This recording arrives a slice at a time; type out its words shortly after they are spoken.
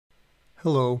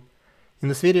Hello. In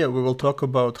this video we will talk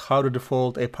about how to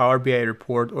default a Power BI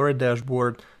report or a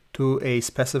dashboard to a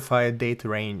specified date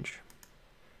range.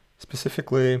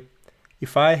 Specifically,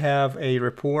 if I have a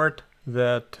report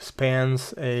that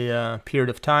spans a period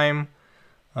of time,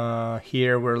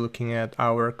 here we're looking at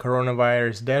our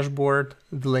coronavirus dashboard.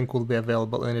 The link will be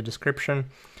available in the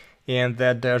description, and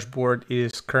that dashboard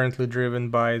is currently driven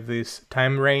by this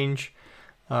time range,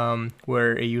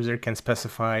 where a user can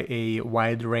specify a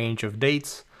wide range of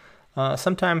dates.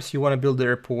 Sometimes you want to build a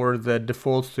report that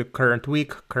defaults to current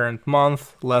week, current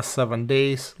month, last 7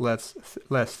 days, last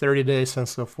 30 days, and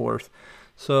so forth.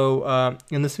 So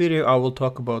in this video I will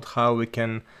talk about how we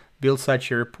can build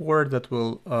such a report that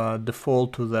will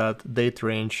default to that date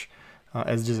range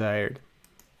as desired.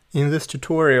 In this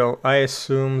tutorial I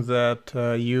assume that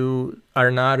you are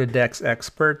not a DAX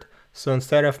expert. So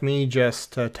instead of me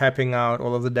just typing out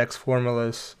all of the DAX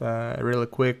formulas really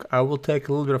quick, I will take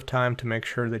a little bit of time to make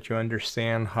sure that you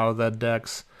understand how that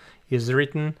DAX is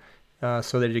written,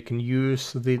 so that you can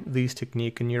use these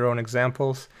techniques in your own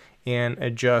examples and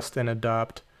adjust and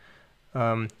adopt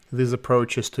these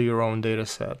approaches to your own data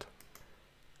set.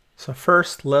 So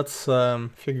first, let's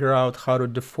figure out how to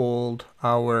default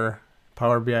our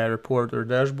Power BI report or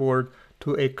dashboard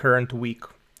to a current week.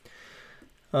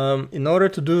 In order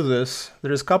to do this,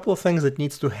 there's a couple of things that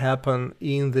needs to happen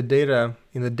in the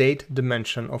date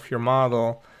dimension of your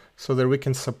model, so that we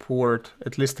can support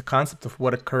at least the concept of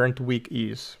what a current week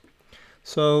is.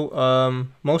 So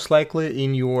most likely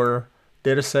in your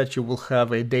data set you will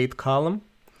have a date column,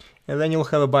 and then you'll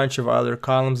have a bunch of other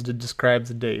columns that describe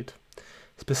the date.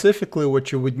 Specifically,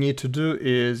 what you would need to do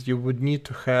is you would need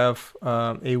to have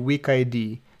a week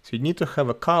ID. So you need to have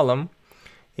a column,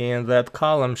 and that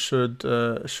column should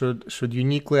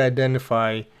uniquely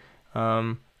identify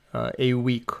a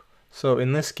week. So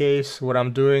in this case, what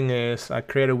I'm doing is I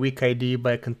create a week ID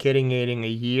by concatenating a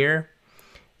year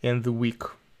and the week,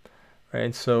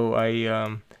 right? So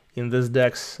I in this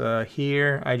DAX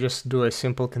here, I just do a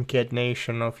simple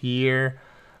concatenation of year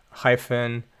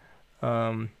hyphen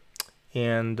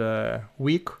and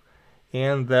week,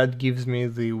 and that gives me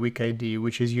the week ID,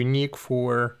 which is unique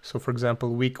for, so for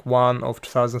example, week 1 of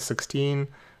 2016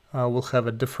 will have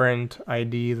a different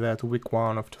ID than week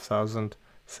 1 of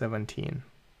 2017.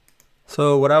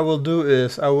 So what I will do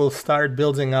is I will start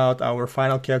building out our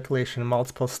final calculation in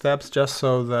multiple steps, just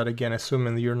so that, again,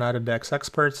 assuming you're not a DAX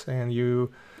expert and you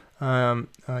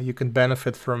can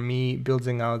benefit from me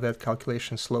building out that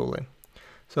calculation slowly.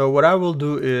 So what I will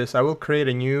do is I will create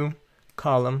a new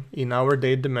column in our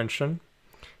date dimension,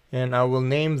 and I will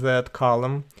name that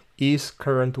column is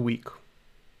current week.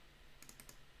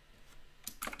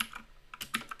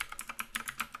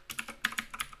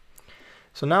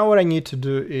 So now what I need to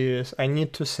do is I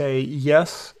need to say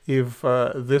yes if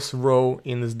this row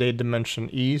in this date dimension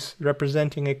is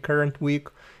representing a current week,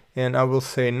 and I will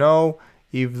say no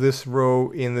if this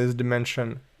row in this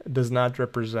dimension does not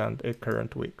represent a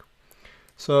current week.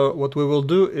 So what we will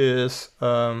do is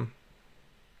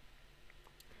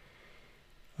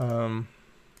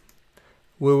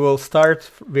we will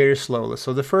start very slowly.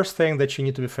 So the first thing that you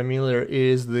need to be familiar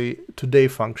is the today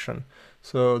function.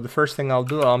 So the first thing I'll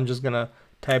do, I'm just gonna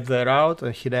type that out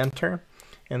and hit enter.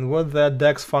 And what that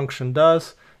DAX function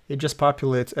does, it just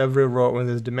populates every row in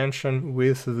this dimension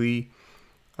with the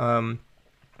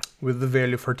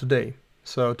value for today.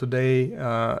 So today,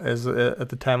 at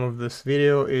the time of this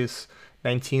video, is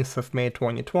 19th of May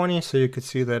 2020. So you could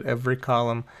see that every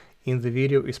column in the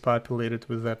video is populated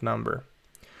with that number.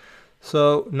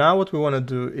 So now what we want to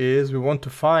do is we want to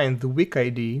find the week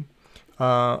ID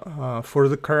for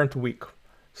the current week.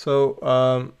 So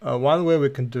one way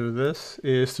we can do this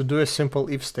is to do a simple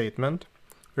if statement.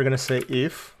 We're going to say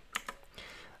if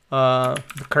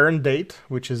the current date,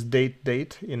 which is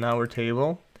date in our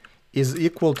table, is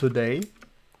equal to day,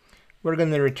 we're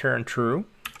going to return true,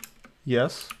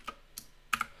 yes.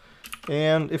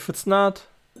 And if it's not,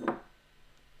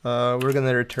 we're going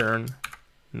to return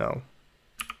no.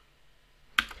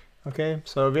 Okay,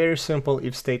 so a very simple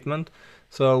if statement.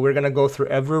 So we're going to go through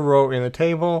every row in the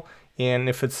table, and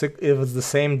if it's the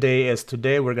same day as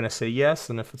today, we're going to say yes,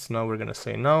 and if it's no, we're going to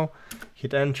say no.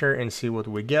 Hit enter and see what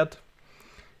we get.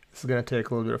 This is going to take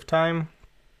a little bit of time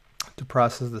to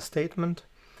process the statement.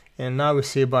 And now we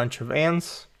see a bunch of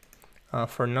ands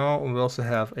for no, and we also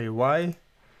have a y.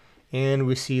 And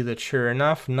we see that sure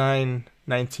enough,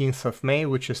 19th of May,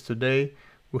 which is today,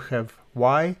 we have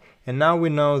y. And now we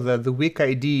know that the week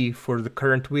ID for the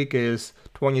current week is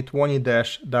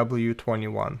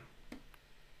 2020-W21.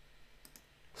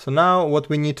 So now what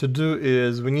we need to do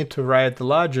is we need to write the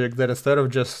logic that instead of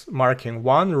just marking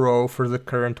one row for the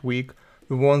current week,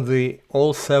 we want the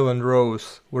all 7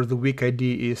 rows where the week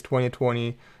ID is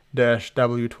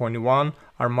 2020-W21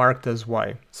 are marked as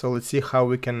Y. So let's see how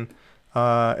we can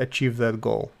achieve that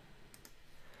goal.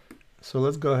 So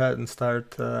let's go ahead and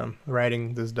start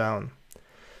writing this down.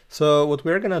 So what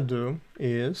we're gonna do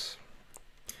is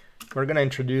we're gonna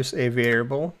introduce a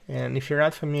variable, and if you're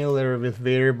not familiar with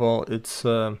variable, it's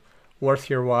worth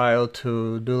your while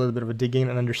to do a little bit of a digging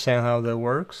and understand how that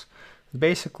works.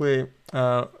 Basically,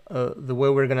 the way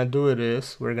we're gonna do it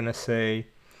is we're gonna say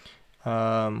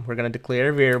we're gonna declare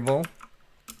a variable,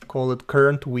 call it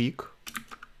current week,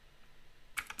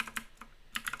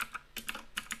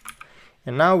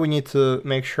 and now we need to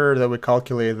make sure that we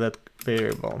calculate that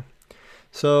variable.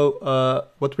 So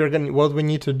what we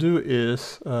need to do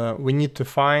is we need to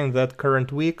find that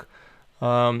current week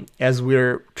as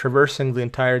we're traversing the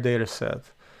entire data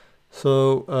set.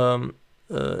 So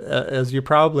as you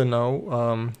probably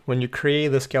know, when you create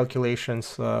these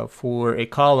calculations for a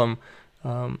column,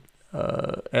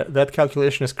 that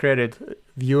calculation is created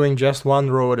viewing just one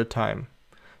row at a time.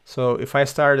 So if I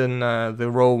start in the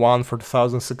row 1 for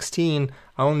 2016,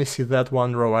 I only see that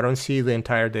one row. I don't see the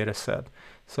entire data set.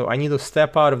 So I need to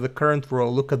step out of the current row,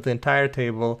 look at the entire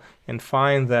table, and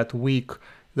find that week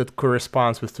that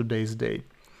corresponds with today's date.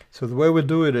 So the way we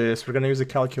do it is we're going to use a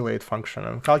calculate function.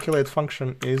 And calculate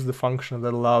function is the function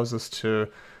that allows us to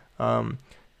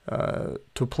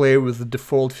play with the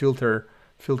default filter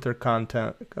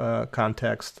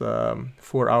context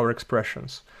for our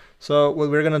expressions. So what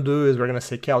we're going to do is we're going to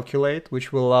say calculate,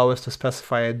 which will allow us to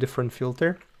specify a different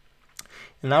filter.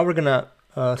 And now we're going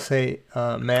to say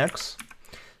max.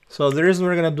 So the reason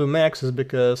we're going to do max is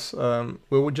because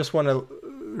we would just want to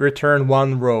return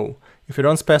one row. If you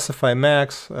don't specify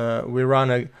max, we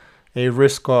run a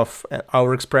risk of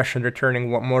our expression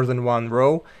returning more than one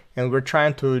row, and we're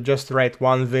trying to just write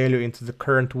one value into the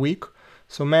current week.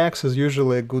 So max is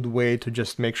usually a good way to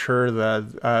just make sure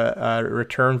that our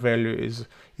return value is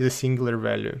a singular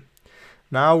value.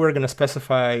 Now we're going to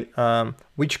specify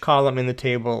which column in the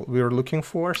table we're looking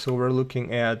for. So we're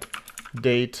looking at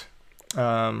date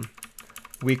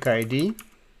week ID.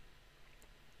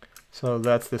 So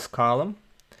that's this column.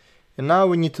 And now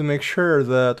we need to make sure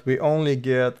that we only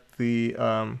get the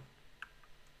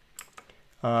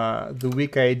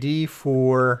week ID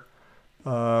for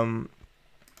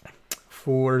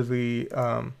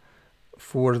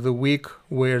the week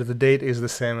where the date is the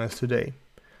same as today.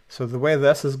 So the way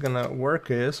this is gonna work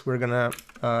is we're gonna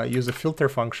use a filter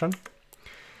function,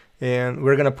 and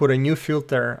we're gonna put a new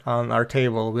filter on our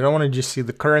table. We don't want to just see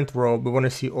the current row, we want to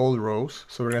see all rows.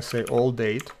 So we're gonna say all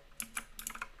date.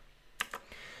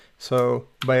 So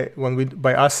by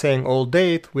us saying all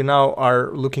date, we now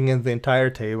are looking at the entire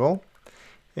table.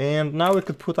 And now we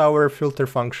could put our filter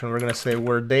function. We're gonna say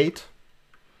where date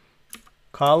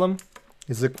column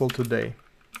is equal to day.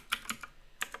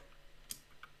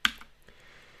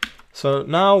 So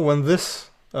now when this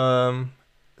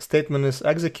statement is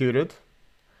executed,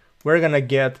 we're going to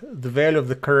get the value of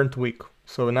the current week.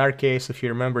 So in our case, if you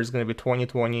remember, it's going to be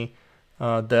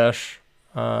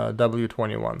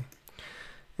 2020-W21.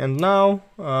 And now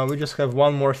we just have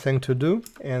one more thing to do,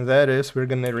 and that is we're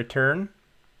going to return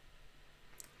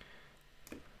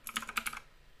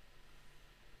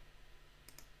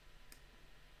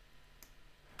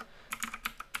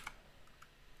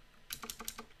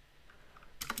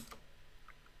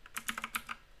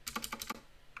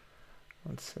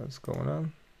let's see what's going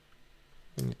on.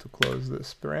 We need to close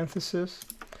this parenthesis.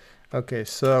 Okay,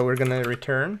 so we're gonna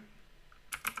return.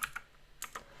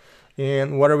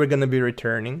 And what are we gonna be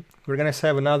returning? We're gonna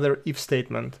have another if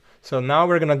statement. So now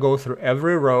we're gonna go through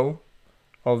every row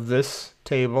of this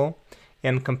table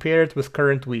and compare it with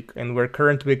current week. And where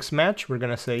current weeks match, we're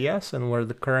gonna say yes, and where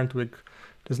the current week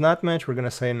does not match, we're gonna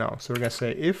say no. So we're gonna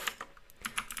say if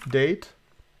date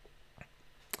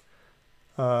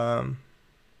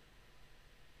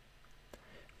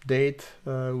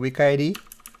week ID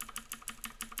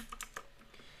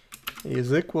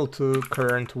is equal to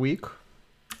current week,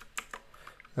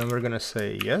 then we're gonna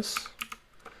say yes,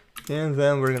 and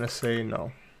then we're gonna say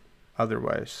no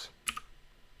otherwise.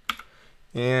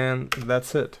 And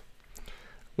that's it.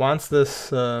 Once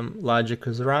this logic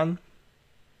is run,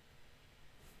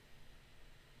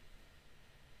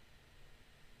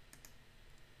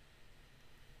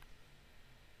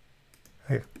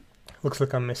 looks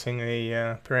like I'm missing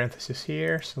a parenthesis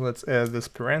here, so let's add this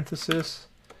parenthesis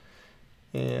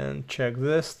and check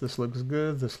this. This looks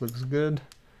good, this looks good.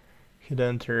 Hit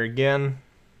enter again.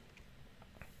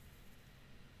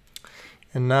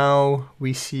 And now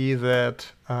we see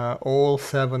that all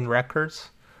 7 records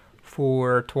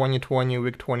for 2020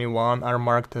 week 21 are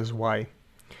marked as Y.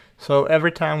 So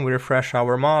every time we refresh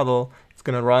our model, it's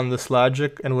going to run this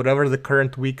logic, and whatever the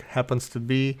current week happens to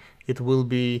be, it will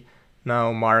be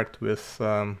now marked with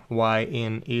Y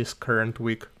in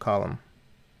isCurrentWeek column.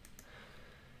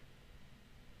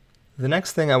 The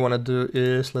next thing I want to do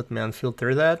is, let me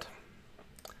unfilter that.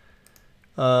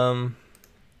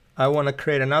 I want to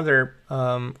create another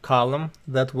column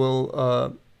that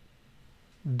will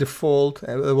default,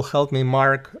 it will help me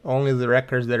mark only the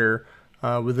records that are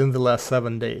within the last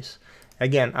 7 days.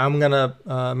 Again, I'm gonna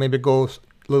maybe go a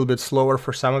little bit slower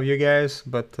for some of you guys,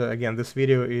 but again, this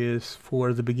video is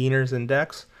for the beginners in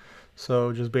DAX,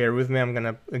 so just bear with me. I'm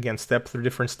gonna again step through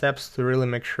different steps to really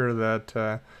make sure that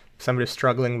if somebody's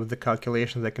struggling with the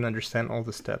calculations, they can understand all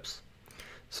the steps.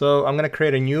 So I'm gonna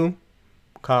create a new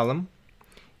column,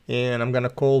 and I'm gonna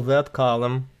call that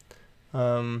column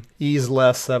is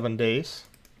last 7 days.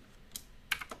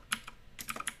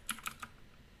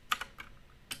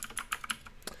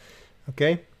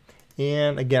 Okay,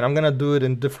 and again, I'm gonna do it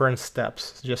in different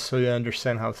steps just so you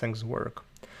understand how things work.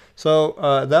 So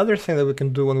the other thing that we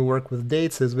can do when we work with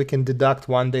dates is we can deduct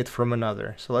one date from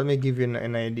another. So let me give you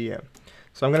an idea.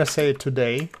 So I'm gonna say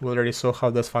today. We already saw how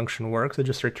this function works. It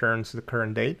just returns the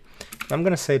current date. I'm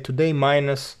gonna say today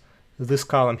minus this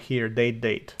column here,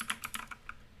 date.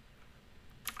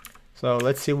 So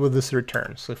let's see what this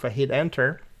returns. So if I hit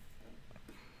enter,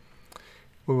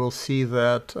 we will see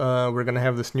that we're going to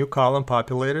have this new column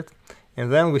populated,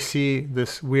 and then we see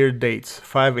this weird dates,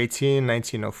 5/18,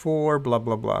 1904, blah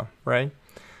blah blah, right?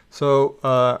 So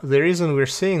the reason we're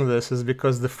seeing this is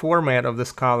because the format of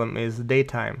this column is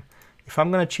datetime. If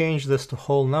I'm going to change this to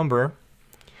whole number,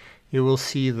 you will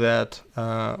see that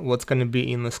what's going to be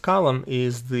in this column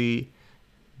is the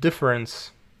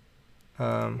difference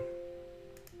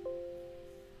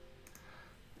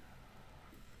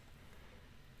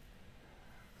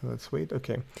let's wait.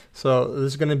 Okay, so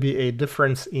there's going to be a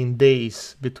difference in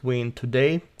days between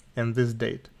today and this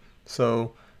date.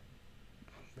 So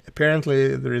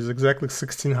apparently there is exactly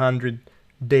 1600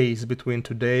 days between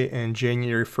today and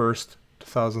January 1st,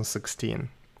 2016.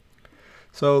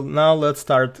 So now let's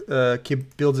start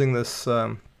keep building this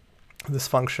this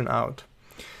function out.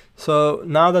 So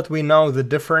now that we know the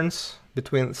difference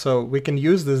between, so we can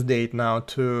use this date now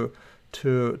to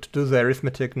do the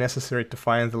arithmetic necessary to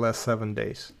find the last 7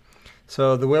 days.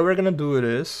 So the way we're going to do it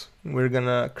is we're going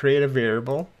to create a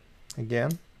variable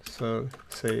again. So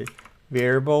say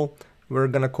variable, we're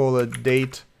going to call it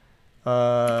date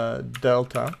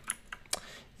delta.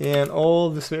 And all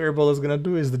this variable is going to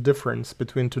do is the difference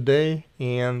between today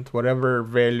and whatever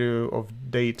value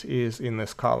of date is in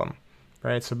this column,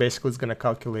 right? So basically it's going to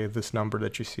calculate this number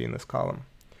that you see in this column.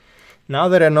 Now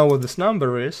that I know what this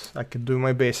number is, I can do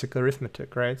my basic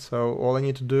arithmetic, right? So all I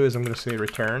need to do is I'm going to say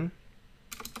return,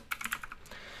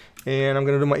 and I'm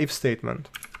going to do my if statement.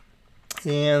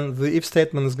 And the if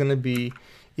statement is going to be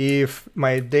if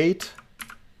my date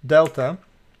delta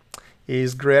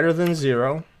is greater than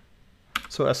 0,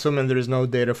 so assuming there is no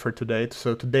data for today,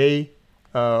 so today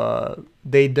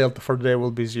date delta for today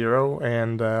will be 0,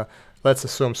 and let's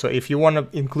assume, so if you want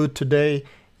to include today,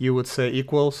 you would say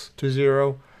equals to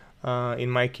 0. In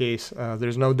my case,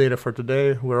 there's no data for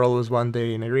today. We're always 1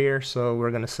 day in arrear, so we're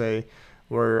going to say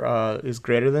is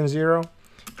greater than 0,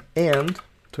 and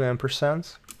 2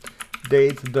 ampersands,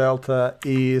 date delta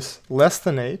is less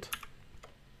than 8.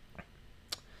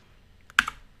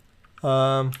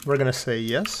 We're going to say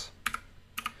yes,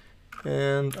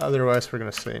 and otherwise we're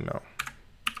going to say no.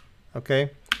 Okay,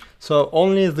 so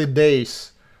only the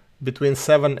days between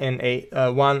 7 and 8,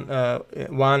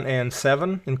 1 and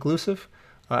 7 inclusive,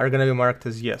 are going to be marked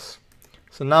as yes.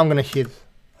 So now I'm going to hit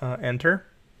enter.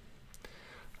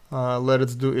 Let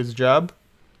it do its job.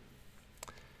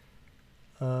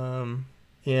 And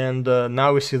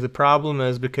now we see the problem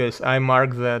is because I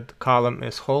marked that column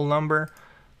as whole number,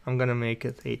 I'm going to make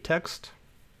it a text.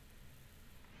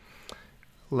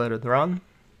 Let it run.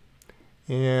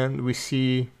 And we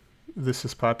see this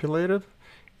is populated.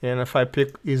 And if I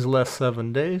pick is less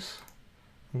 7 days,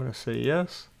 I'm going to say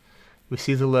yes. We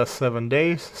see the last 7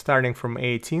 days, starting from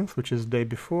 18th, which is the day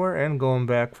before, and going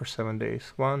back for 7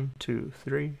 days. 1, 2,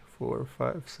 3, 4,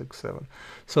 5, 6, 7.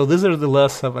 So these are the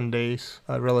last 7 days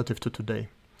relative to today.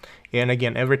 And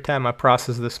again, every time I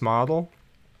process this model,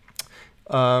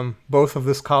 both of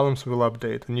these columns will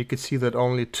update. And you can see that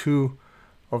only 2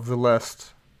 of the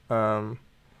last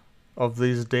of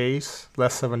these days,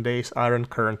 last 7 days, are in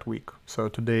current week. So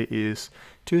today is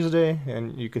Tuesday,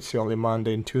 and you can see only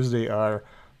Monday and Tuesday are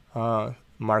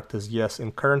marked as yes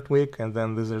in current week, and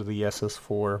then these are the yeses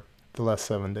for the last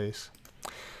 7 days.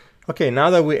 Okay, now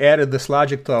that we added this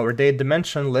logic to our date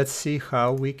dimension, let's see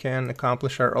how we can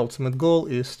accomplish our ultimate goal,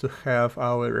 is to have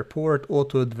our report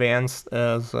auto-advanced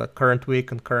as current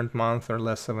week and current month or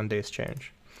last 7 days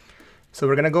change. So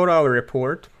we're going to go to our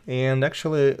report, and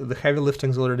actually the heavy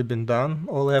lifting's already been done.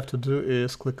 All I have to do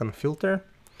is click on filter,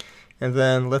 and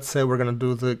then let's say we're going to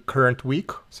do the current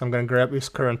week. So I'm going to grab this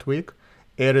current week,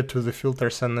 add it to the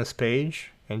filters on this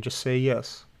page, and just say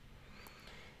yes.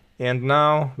 And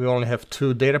now we only have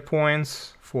 2 data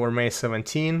points for May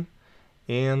 17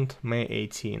 and May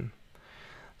 18.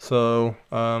 So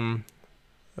in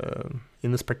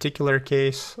this particular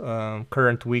case,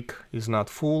 current week is not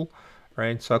full,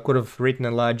 right? So I could have written a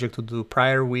logic to do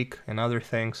prior week and other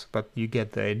things, but you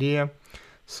get the idea.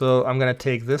 So I'm going to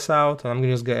take this out, and I'm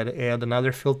just going to add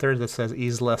another filter that says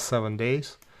is less 7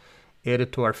 days. Add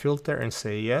it to our filter and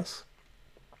say yes.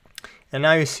 And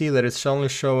now you see that it's only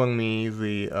showing me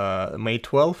the May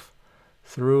 12th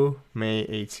through May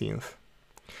 18th.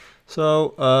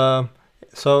 So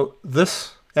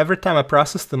this, every time I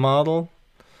process the model,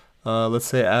 let's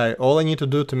say all I need to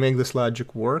do to make this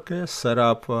logic work is set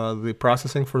up the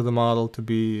processing for the model to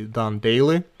be done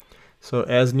daily. So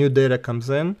as new data comes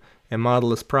in, a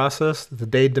model is processed, the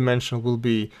date dimension will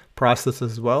be processed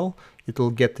as well. It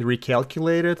will get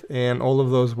recalculated, and all of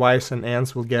those y's and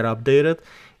n's will get updated.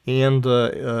 And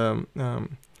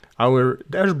our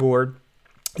dashboard,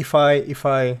 if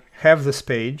I have this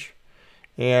page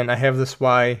and I have this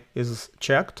y is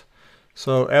checked,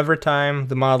 so every time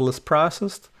the model is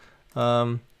processed,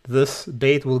 this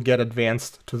date will get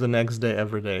advanced to the next day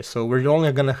every day. So we're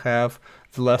only going to have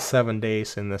the last 7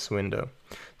 days in this window.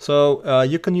 So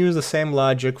you can use the same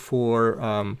logic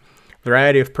for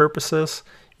variety of purposes.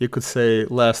 You could say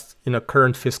last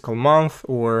current fiscal month,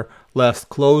 or last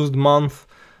closed month,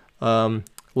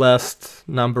 last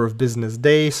number of business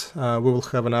days. We will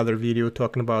have another video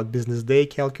talking about business day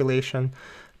calculation,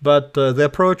 but the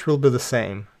approach will be the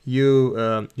same. You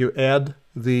add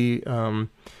the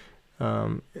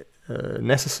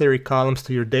necessary columns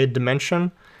to your date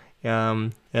dimension,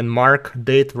 and mark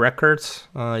date records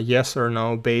yes or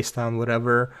no based on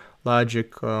whatever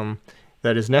logic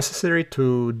that is necessary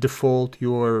to default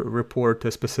your report to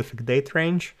a specific date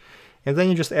range. And then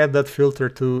you just add that filter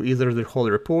to either the whole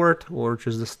report or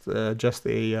just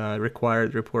a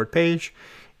required report page,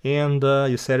 and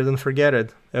you set it and forget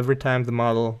it. Every time the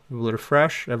model will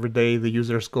refresh, every day the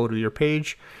users go to your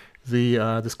page,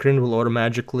 the screen will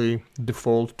automatically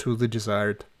default to the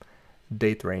desired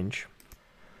date range.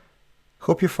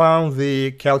 Hope you found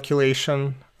the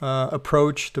calculation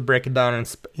approach to break it down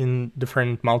in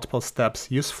different multiple steps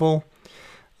useful.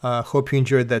 Hope you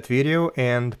enjoyed that video,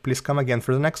 and please come again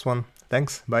for the next one.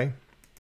 Thanks, bye.